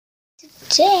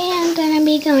Today I'm gonna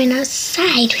be going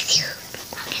outside with you.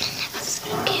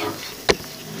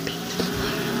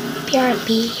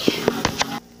 BRB.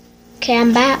 Okay,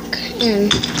 I'm back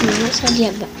and I'm not outside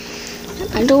yet, but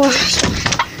my door.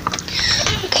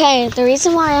 Okay, the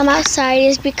reason why I'm outside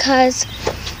is because,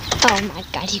 oh my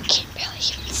god, you can't barely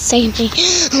even save me.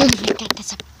 Oh my god,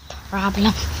 that's a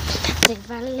problem. That's a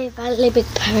really, really big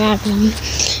problem.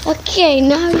 Okay,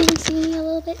 now you can see me a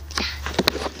little bit.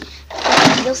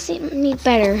 You'll see me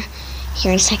better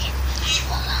here in a second.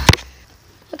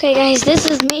 Okay, guys, this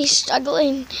is me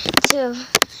struggling to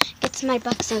get my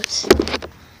bucks out.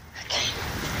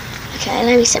 Okay,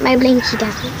 let me set my blinky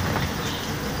down.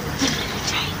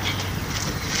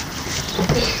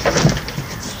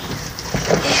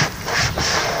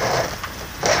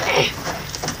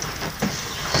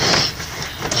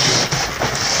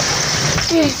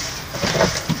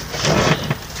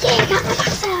 Yeah, I got my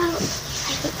bucks out.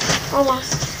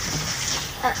 Almost.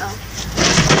 Uh-oh.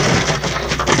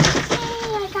 Hey,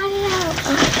 I got it out.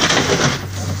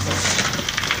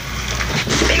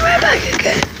 Okay. Be right back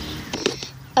again.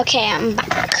 Okay, I'm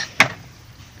back.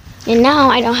 And now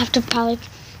I don't have to probably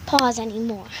pause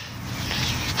anymore.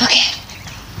 Okay.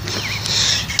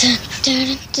 Dun,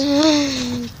 dun,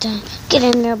 dun, dun. Get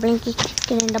in there, Blinky.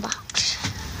 Get in the box.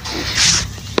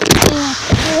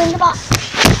 Get in the box.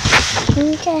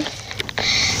 Okay.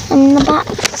 I'm in the box.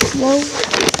 Whoa.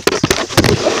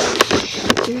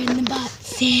 You're in the box.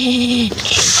 Okay.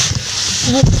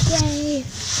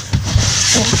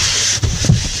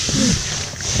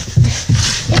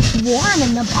 It's warm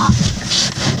in the box.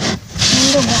 In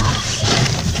the box.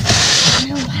 I don't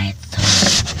know why it's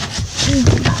so warm in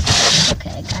the box.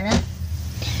 Okay, I gotta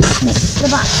mix the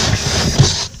box.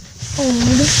 Hold.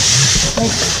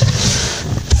 Like,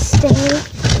 stay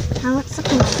how it's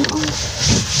supposed to.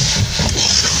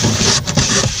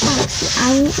 I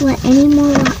won't let any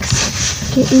more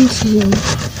rocks get into you.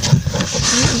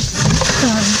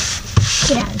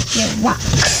 Get out of here, rocks.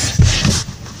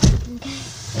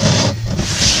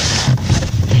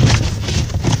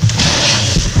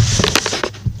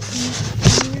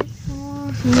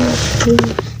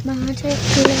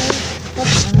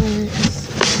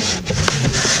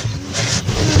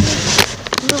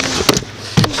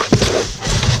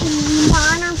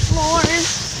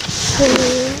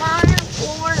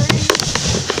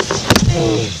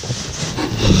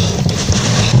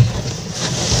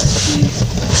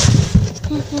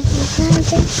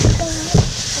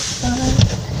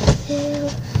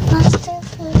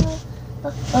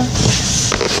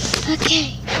 Okay,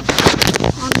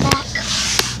 I'm back.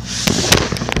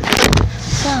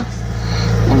 So,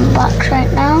 I'm in the box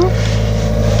right now.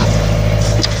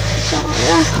 So,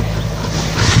 yeah.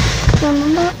 I'm in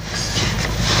the box.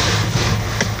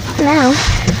 Now,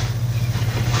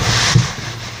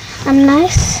 I'm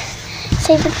nice,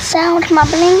 safe and sound, my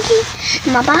blinky,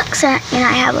 my box, and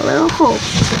I have a little hole.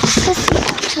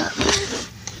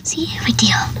 Let's see right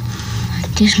there.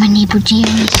 There's my neighbor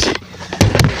Jerry.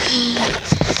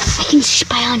 I can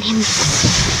spy on him.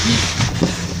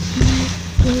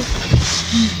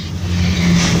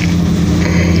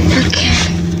 Okay.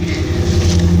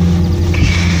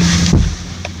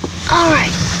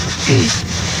 Alright.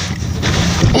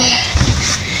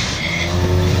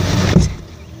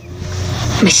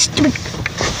 My stupid.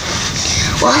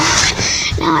 Well,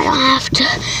 now I don't have to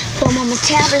film on my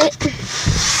tablet.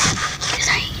 Because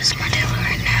I use my tablet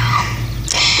right now.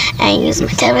 I use my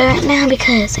tablet right now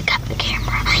because I got the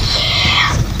camera.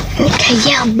 Yeah. Okay,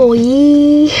 yeah, boy.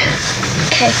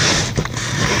 Okay.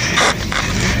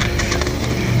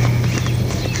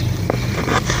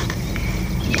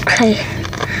 Okay.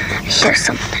 Here's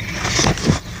something.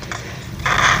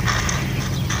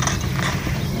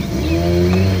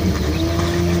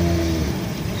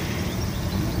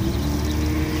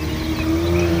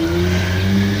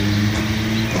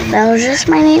 That was just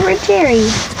my neighbor Jerry.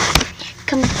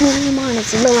 Come home on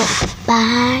his little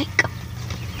bike.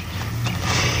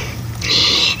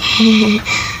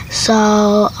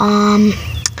 So,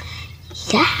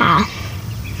 yeah.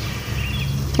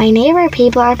 My neighbor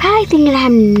people are probably thinking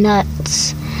I'm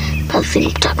nuts. Probably think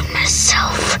I'm talking to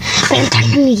myself. But I'm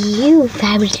talking to you,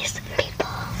 fabulous people.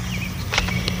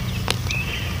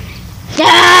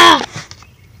 Yeah!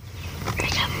 I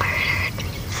got murdered.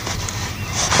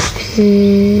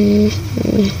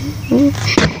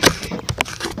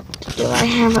 What do I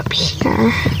have up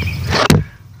here?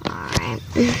 Alright.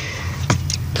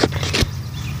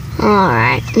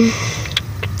 Alright.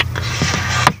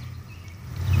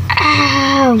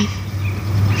 Ow!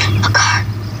 A car.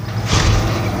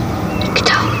 Get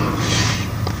down.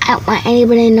 I don't want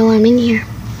anybody to know I'm in here.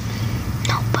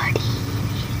 Nobody.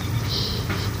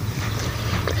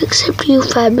 except you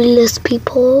fabulous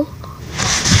people.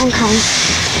 Okay.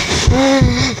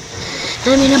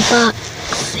 I'm in a box.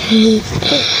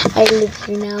 I live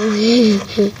here now.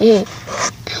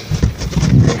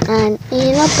 I'm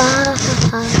in a box.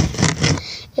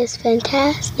 It's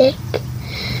fantastic.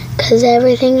 'Cause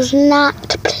everything's not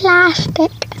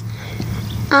plastic.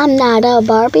 I'm not a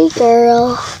Barbie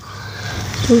girl.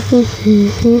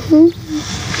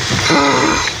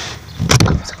 Oh,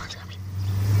 someone's coming.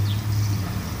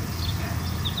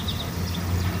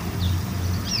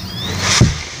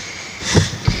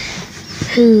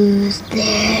 Who's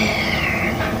there?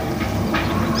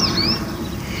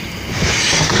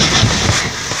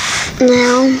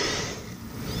 Now,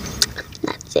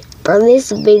 that's it for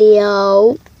this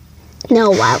video.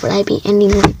 No, why would I be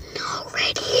ending it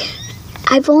already?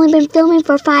 I've only been filming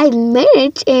for 5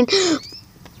 minutes and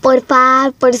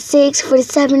 45, 46,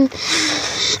 47,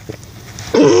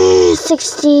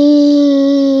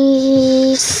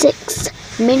 66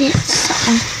 minutes. So,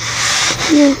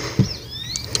 yeah.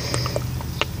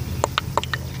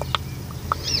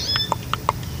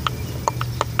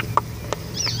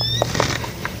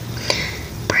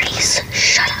 Brace,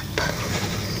 shut up.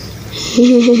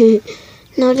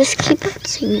 No, just keep on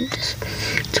singing.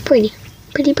 It's pretty.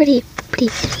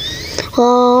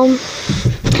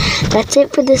 That's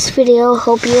it for this video.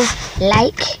 Hope you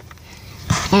like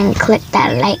and click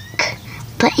that like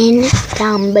button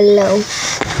down below.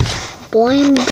 Boing.